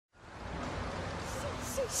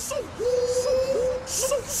Back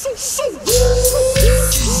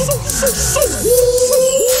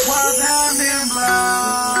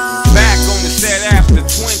on the set after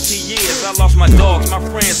 20 years, I lost my dogs, my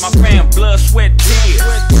friends, my fam, blood, sweat, tears.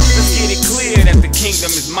 Let's get it clear that the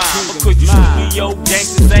kingdom is mine, because you studio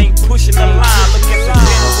gangsters ain't pushing the line. Look at the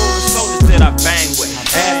general and soldiers that I bang with.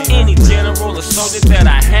 Ask any general or soldier that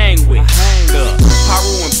I hang with. The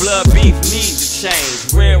PIRU and blood beef need to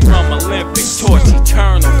change. Red rum, Olympic torch,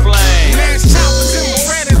 eternal flame. Man's choppers and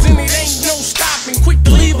Berettas and it ain't no stopping. Quick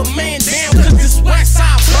to leave a man down, cause this west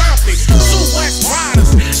side bumping. Two West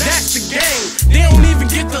Riders, that's the game. They don't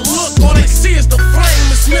even get the look, all they see is the flame.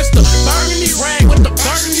 It's Mr. Burgundy Rag with the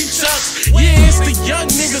burgundy chucks. Yeah, it's the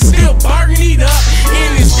young nigga still burgundied up.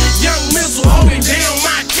 And this young missile holding down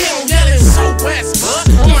my kennel. Yeah, it's so West, bud.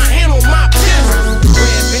 On my hand, on my pistol.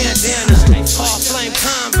 Red bandanas, all flame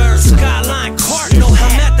Converse, Skyline Cardinal.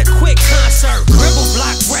 I'm at the quick concert. Gribble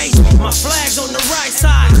block race, my flag's on the right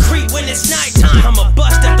side. Creep when it's nighttime, I'm a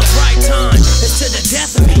bust at the right time. It's to the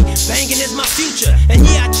death of me, banging is my future. And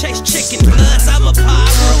yeah, I chase chicken bloods, I'm a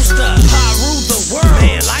PIRU-ster. PIRU the world,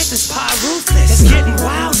 man, life is PIRU-less. It's getting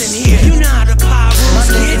wild in here, you know how the PIRU's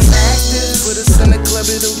get. Active with us in the club,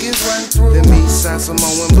 it'll get run through. Them east side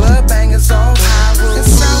Samoan when blood bangers all PIRU. In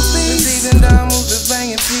southeast, even Damus is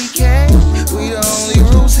banging PK. We the only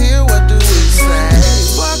rules here, what do we say?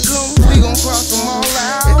 Fuck them, we gon' cross them all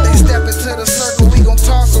out. If they step into the circle, we gon'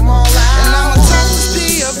 toss them all out. And I'ma toss the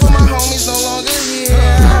speed up for my homies no longer here.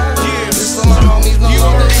 This for my homies no longer here. You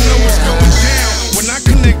already know what's going down. When I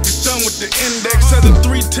connect the thumb with the index of the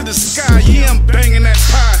 3 to the sky, yeah, I'm banging that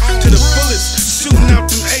pie to the fullest, shooting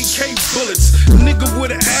out them AK bullets. Nigga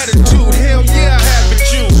with an attitude, hell yeah, I have it,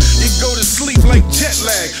 you. You go to sleep like jet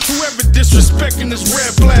lag. Whoever disrespecting this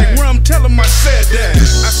red flag, rum, tell him I said that.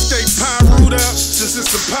 I stay PIRU'd up, since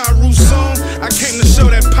it's a PIRU song, I came to show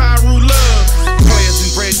that PIRU love. Players in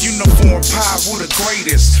red uniform, PIRU the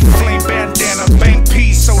greatest. Flame bandana, bank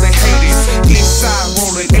peas, so they hate it. East side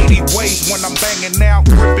rolling 80 ways when I'm banging out.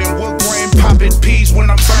 Gripping wood grain, popping peas when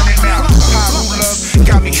I'm burning out. PIRU love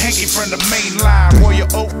got me hanging from the main line. Royal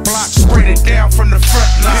Oak block, spread it down from the front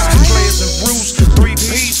line. Players and brews, 3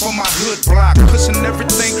 P's for my hood block. Pushing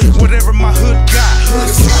everything, whatever my hood got.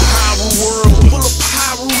 It's a PIRU world, full of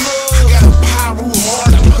PIRU love. I got a PIRU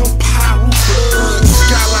heart, I'm PIRU blood.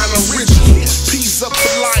 Skyline original, peas up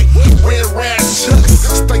for life. Red rag chucks,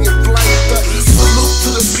 staying flamed up. Salute to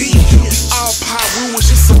the P, all PIRU, and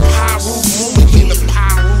she's a PIRU woman in the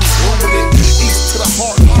PIRU woman. East to the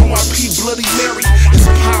heart, RIP Bloody Mary. It's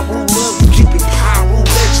PIRU love, keeping PIRU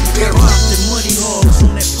legendary. Rock the money hogs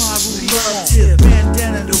on that PIRU love tip.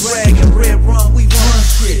 Bandana, the rag, and red rum, we run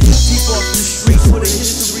shit. Deep off the streets where the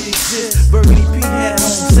history exists. Burgundy P hat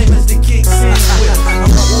on, same as the kicks in with. I'm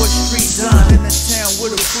a Ward Street Don in the town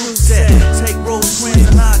where the fruit's at. Take Rosecrans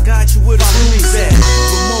and I got you where the fruit's at.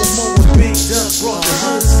 But Momo and Big Duck brought the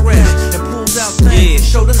hood scratch and pulled out things and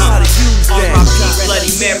showed us how to use that. RIP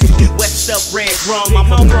Bloody Mary, West up red rum.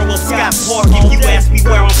 I'ma throw up Scott Park if you ask me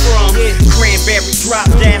where I'm from. Cranberry drop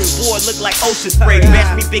dashboard look like ocean spray.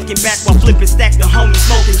 Match me picking back while flipping stacks the homie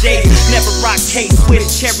smoking J's. Never rock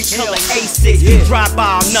K-Swiss, cherry color A6. Drive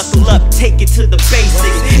by, I'll knuckle up, take it to the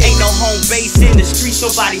basics. Ain't no home base in the streets,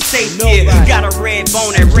 nobody safe here. Got a red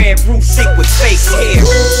bone and red roof sick with fake hair.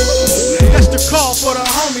 That's the call for the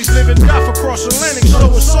homies living off across Atlantic, so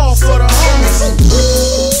it's all for the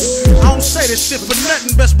homies. I don't say this shit for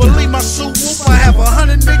nothing, best believe my suit whoop, I have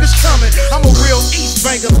 100 niggas coming. I'm a real East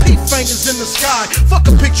banger, peep fingers in the sky. Fuck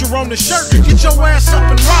a picture on the shirt, get your ass up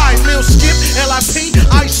and ride. Lil Skip, LIP,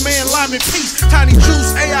 Iceman, Lime and Peace, Tiny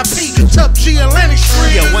Juice, AIP, Tup G, Atlantic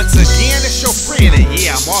Street. Yeah, once again, it's your friend, and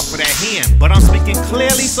yeah, I'm off of that hand. But I'm speaking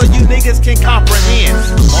clearly so you niggas can comprehend.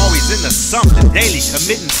 I'm always into something, daily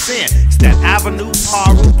committing sin. It's that Avenue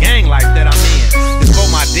PIRU gang life that I'm in. It's for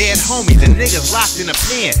my dead homies and niggas locked in a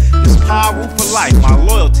pen. It's PIRU for life, my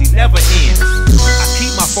loyalty never ends. I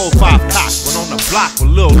keep my 4-5 cocked when on the block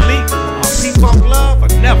with Lil Leak. My P-Funk love, I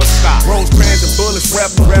never stop. Rosecrans and bullets,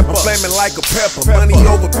 rapper, I'm flaming like a pepper. Money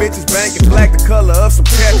over bitches, banking black, the color of some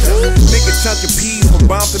ketchup. Nigga chunking peas from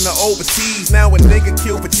bouncing to overseas. Now a nigga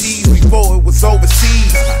killed for cheese before it was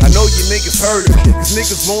overseas. I know you niggas heard of me, cause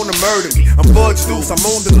niggas wanna murder me. I'm Fudge Deuce, I'm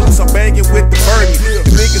on the loose, I'm banging with the Bernie.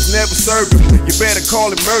 The niggas never served me, you better call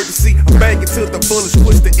emergency. I'm banging till the bullets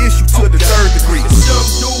push the issue to the 3rd degree. Young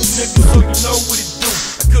dude, nigga, so you know what it do.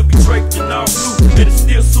 I could be Drake and all blue, and it's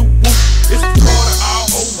still so woo. It's the party all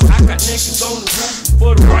over. I got niggas on the roof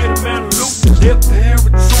for the right amount of loot. They're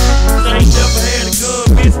parachute. I ain't never had a gun,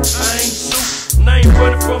 bitch. I ain't shoot. And I ain't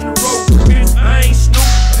running from the road, bitch. I ain't snoop.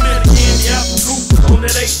 I'm in the after group. on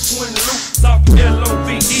that 820 loop, talk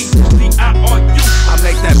LOVE-PIRU. I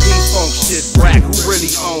make that P-Funk shit rack. Who really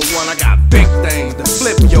own one? I got big things to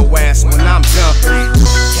flip your ass when I'm jumping.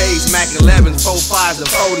 K's, Mac 11s, 45s, and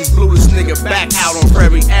 40s. Blew this nigga back out on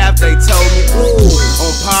Prairie Ave, they told me. Ooh,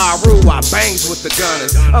 on PIRU, I bangs with the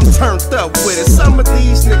gunners. I'm turned up with it. Some of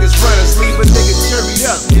these niggas runners leave a nigga cheered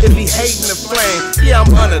up if he hating the flame. Yeah, I'm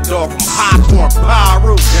underdog from High Point,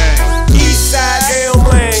 PIRU gang. Eastside Elm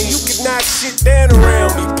Lane, you can knock shit down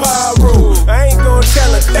around me. PIRU, I ain't gonna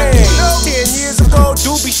tell a thing. 10 years ago,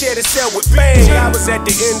 Doobie shared a cell with Bang. I was at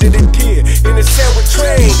the end of the tier, in a cell with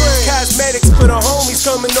Train. Cosmetics for the homies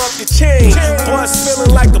coming off the chain. Boss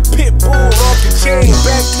feeling like a pit bull off the chain.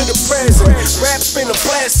 Back to the present, rap's been a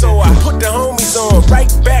blast, so I put the homies on,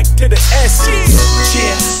 right back to the essence.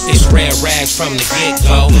 Yeah, it's Red Rags from the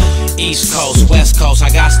get-go. East Coast, West Coast, I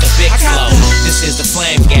got the big flow. This is the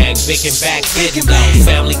Flame Gang, big and back getting low.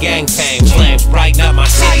 Family gang fame, flames brighten up my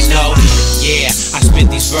city snow. Yeah, I spit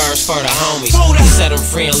these verbs for the homies. Set them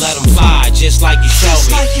free and let them fly, just like you showed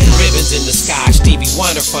me. Ribbons in the sky, Stevie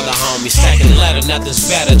Wonder for the homies. Second letter, nothing's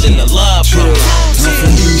better than the love for the homies. I'm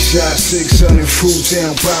from Eastside 600 Fruit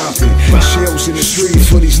Town poppin'. Shells in the streets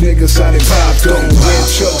for these niggas how they popped on. Red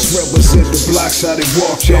trucks represent the blocks how they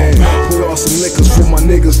walked on. Put on some liquors for my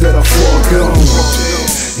niggas that I fucked on.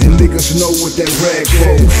 And niggas know what that rag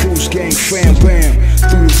for. Fruits gang fam bam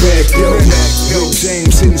through the back door. Bill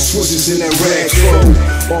James hitting switches in that rag for.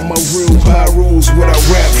 All my real PIRUs what I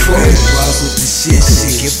rap for. Rise with the shit,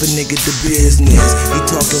 give a nigga the business. He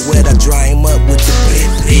talking wet, I dry him up with the bit.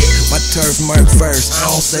 My turf murk first, I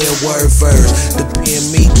don't say a word first. The P and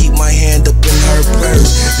me keep my hand up in her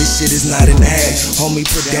purse. This shit is not an act, homie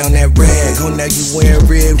put down that rag. Oh now you wearing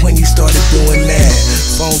red when you started doing that.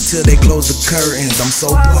 Phone till they close the curtains, I'm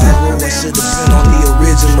so PIRU, I should've been on the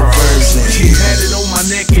original version. Had it on my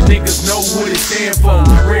neck and niggas know what it stand for.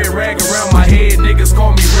 Red rag around my head, niggas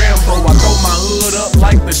call me Rambo. I throw my hood up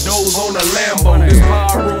like the doors on a Lambo. This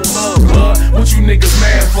PIRU love, blood, what you niggas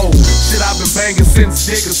mad for? Shit, I've been banging since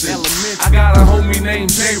Dickerson. I got a homie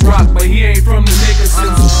named J-Rock, but he ain't from the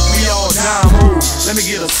Nickersons. We all dime hoes, let me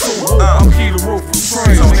get a suit. I'm Key the Roof from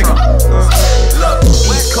Train, nigga. Look,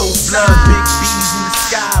 East Coast blood, big B's in the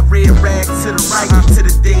sky. Red rag to the right, to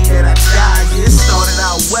the day that I die. Yeah, it started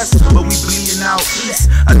out west, but we bleeding out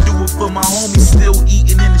east. I do it for my homies still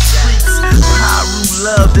eating in the streets. PIRU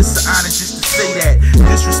love, this an honor just to say that.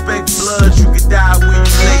 Disrespect blood, you could die when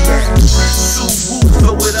you lay that. So woo,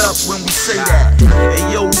 throw it up when we say that. Hey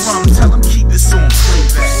yo, Rum, tell them keep this on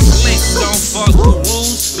playback. Links don't fuck with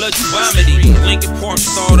rules, blood you vomity. Lincoln Park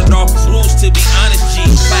started off with rules, to be honest, G.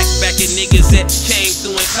 Back at niggas that came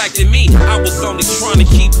through and clacked at me. I was only trying to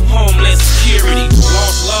keep homeland security.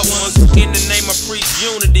 Lost loved ones in the name of preach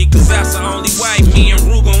unity, cause that's the only way me and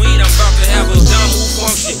Rue gon' eat. I'm about to have a dumb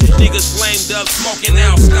function. Niggas flamed up, smoking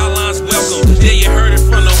out, skylines welcome. Yeah, you heard it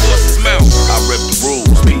from the horse's mouth. I rep the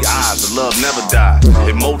rules, PIs, the love never dies.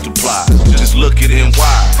 It multiplies, just look at NY.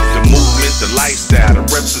 The movement, the lifestyle, the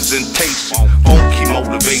representation, funky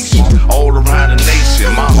motivation, all around the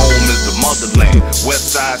nation. My home is the motherland,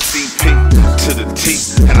 Westside CP to the T,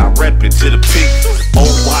 and I rep it to the P.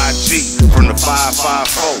 OYG from the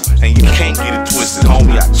 554, and you can't get it twisted,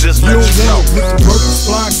 homie. I just let you know. With the purple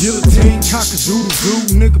fly, guillotine,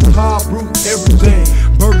 cock-a-doodle-doo, nigga PIRU, everything.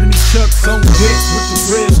 Burgundy chucks on deck with the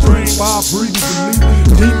red string. Fire breathing,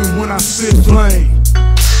 believe demon when I spit flame.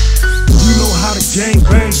 You know how the gang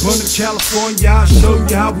bang, burn to California, I'll show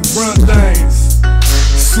you how we run things.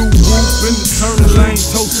 Suit whoop in the turning lane,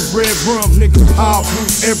 toasted red rum, nigga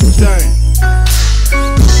PIRU, everything.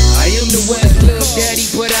 I am the West little daddy,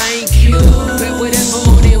 but I ain't cute. Bet whatever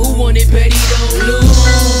on it, who want it, bet he don't lose.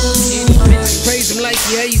 Any bitch praise him like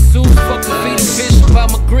he Jesus. Fuck a feed fish, buy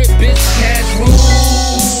my grip, bitch, cash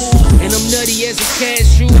rules. And I'm nutty as a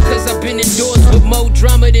cashew, cause I've been indoors with more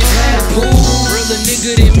drama than Papoose. Realer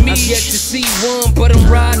nigga than me, yet to see one, but I'm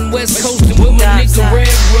riding West Coastin' with my nigga Red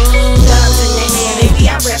Rum. Dogs in the air, baby,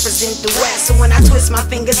 I represent the West. So when I twist my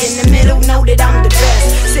fingers in the middle, know that I'm the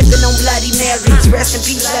best. Sippin' on Bloody Marys, rest in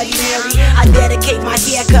peace, Bloody Mary. I dedicate my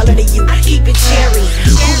hair color to you, keep it cherry.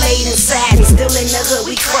 Kool-Aid and satin, still in the hood,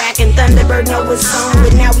 we crackin'. Thunderbird know it's on,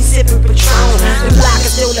 but now we sippin' Patron. The block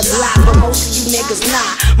is still the block, but most of you niggas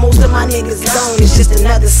not. Most of my niggas gone, it's just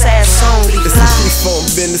another sad song. We It's a peace-phone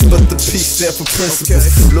business, but the peace stand for principles.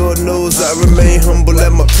 Lord knows I remain humble at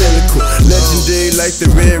my pinnacle. Legendary like the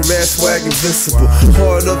red rat swag invincible.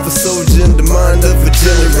 Heart of a soldier and the mind of a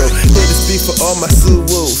general. Here to speak for all my Sioux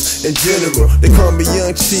wolves in general. They call me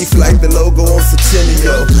Young Chief like the logo on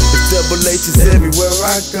Centennial. The double H is everywhere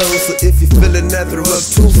I go, so if you feelin' that, throw up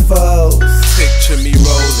 2 foes. Picture me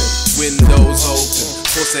rolling, windows open.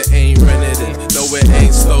 Horse it ain't rented in, no it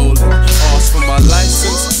ain't stolen. Ask for my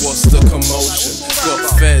license, what's the commotion?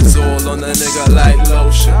 Got feds all on a nigga like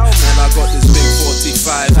lotion. And I got this big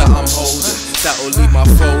 45 that I'm holding, that'll leave my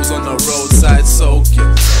foes on the roadside soaking.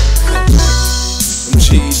 I'm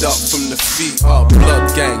G'd up from the feet up,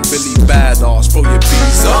 blood gang, Billy Badass, throw your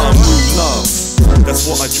bees up. Love, that's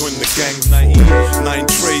what I joined the gang for. 9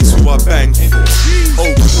 trades who I bang for.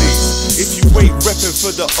 Oh please, if you ain't reppin'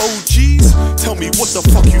 for the OGs, tell me what the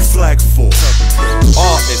fuck you flag for.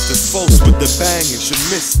 Artists that's false with the banging should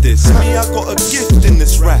miss this. Me, I got a gift in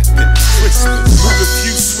this rapping. Christmas, move a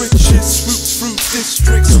few switches, swoop through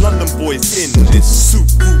districts. London boys in this soup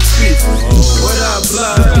group business. What up,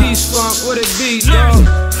 blood? Peace, funk, what it be, dog?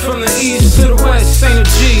 From the east to the west, ain't a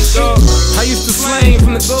G, dog. I used to flame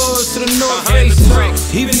from the goals to the north face.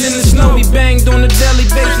 Even in the snow, we banged on the daily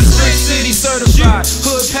basis. Big city certified,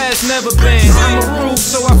 hood pass never banned. I'm a roof,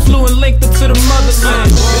 so I flew and linked it to the motherland.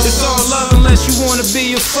 It's all love unless you wanna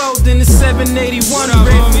be a foe. Then it's 781,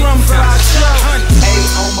 red from Fly Show. Hey,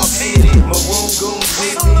 on my pity, maroon goons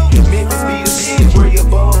with me. Memphis be the city where you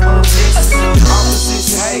bum up next.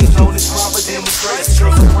 Opposition, hey, know this proper demonstration.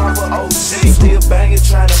 Trust a proper OG, still banging,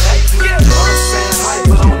 trying to make it. Understand hype,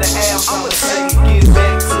 but on the air, I'ma take it. Get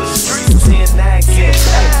back to the streets, 10-9, get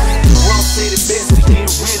back. Wrong say the best to get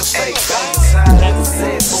rid of fake banging. Side of the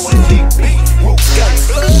sad boy, big beat, root gang.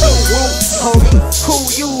 Homie, who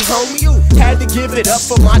you, homie? Had to give it up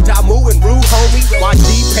for my Damu and Rue, homie. My G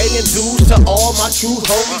paying dues to all my true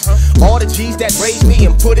homies. All the G's that raised me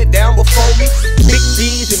and put it down before me. Big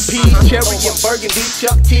D's and P's, Cherry and Burgundy,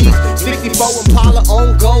 Chuck T's. 64 Impala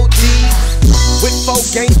on gold G's. With 4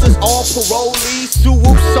 gangsters, all parolees.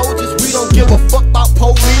 Suwoo soldiers, we don't give a fuck about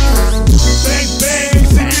police. Bang bang,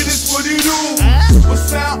 zie dit voor die roem. We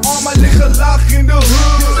zijn allemaal liggen laag in de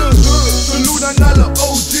hood. Salute aan alle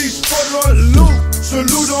OG's voor een loop.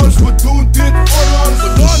 Salute ons, we doen dit voor ons.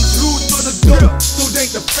 Run through tot de deur, zo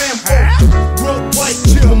denkt de fam ook. Worldwide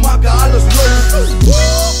chill, we maken alles leuk.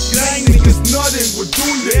 Grinding is nothing, we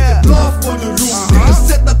doen dit. Love voor de room, niggas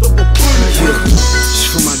zet dat op een bullet. It's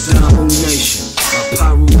for my Damo Nation, my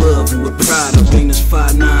PIRU love, and with pride I bring this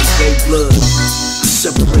 5-9 gay blood. I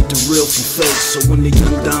separate the real from fake, so when the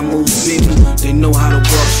young Damos beat me, they know how to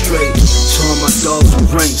walk straight. To all my dogs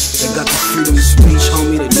with ranks, they got the freedom of speech,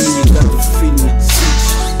 homie, they know you got the freedom of teach.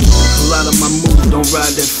 A lot of my moves don't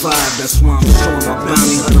ride that 5, that's why I'm showing my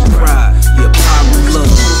bounty of the pride. Yeah, PIRU love.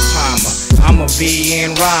 I'm a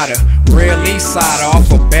VN rider, real east sider,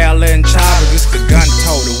 off of Bella and Chava, just the gun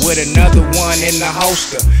toter, with another one in the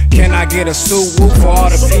holster. Can I get a suit whoop for all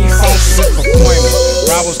the P-Funkers for coiners?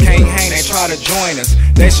 Rivals can't hang, they try to join us.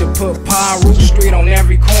 They should put PIRU Street on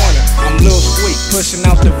every corner. I'm Lil Squeak, pushing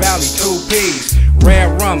out the valley, 2 P's.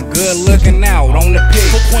 Red rum, good looking out on the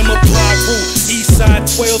pig. Pacoima PIRU, east side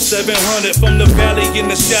 12700. From the valley in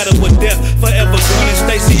the shadow of death, forever gunning.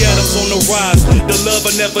 Stacey Adams on the rise, the love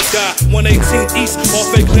will never die. 118th east,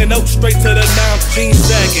 off at Glen Oak, straight to the 9th, jeans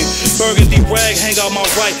sagging. Burgundy rag, hang out my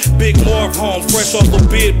right. Big Marv home, fresh off a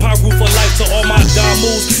bid. PIRU for life to all my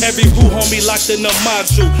Damus. Every Rue homie locked in the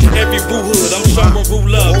module. Every Rue hood, I'm showing Rue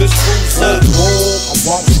love. This Rue's up. I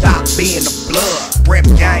won't stop being the blood. Rep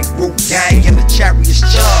gang, root gang, and the Chariots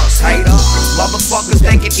chugs. Hater, motherfuckers,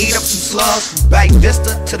 they can eat up some slugs. From Bay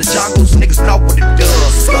Vista to the jungles, niggas know what it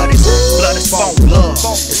does. Blood is phone blood.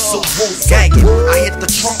 It's Suwoo gangin'. I hit the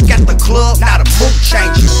trunk at the club, now the mood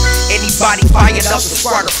changing. Anybody fired up, the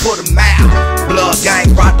squatter put 'em out. Blood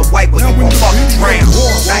gang, ride the way, but you gon' fucking drown.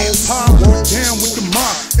 PIRU down with the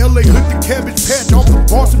mob. LA hood the cabbage patch off of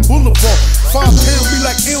Boston Boulevard. 5 town be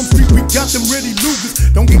like Elm Street, we got them ready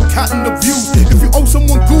losers. Don't get caught in the views. If you owe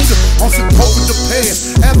someone Gouda, on support with the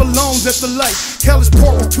past. Avalon's at the light, Callis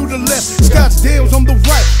Park to the left, Scottsdale's on the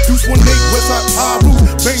right. Deuce 18 Westside PIRU,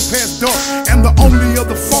 bang past dark. And the only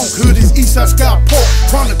other funk hood is Eastside Sky Park.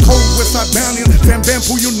 Chronicle Westside Bounty, Van Bam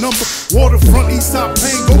pull your number. Waterfront Eastside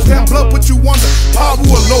Pain, goes down blood, but you wonder. PIRU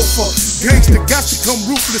a loafer, gangster got to come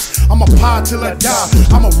ruthless. I'm a pie till I die,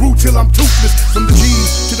 I'm a root till I'm toothless. From the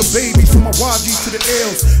G's to the babies, from my YGs to the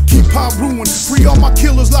L's. Keep PIRUing, free all my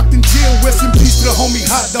killers locked in jail. Rest in peace to the homie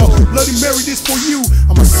Hot Dog. Bloody Mary, this for you.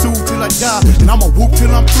 I'ma sue till I die, and I'ma whoop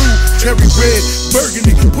till I'm through. Cherry red,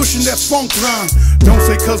 burgundy, pushing that funk line. Don't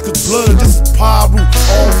say cuz blood, this is PIRU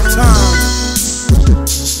all the time.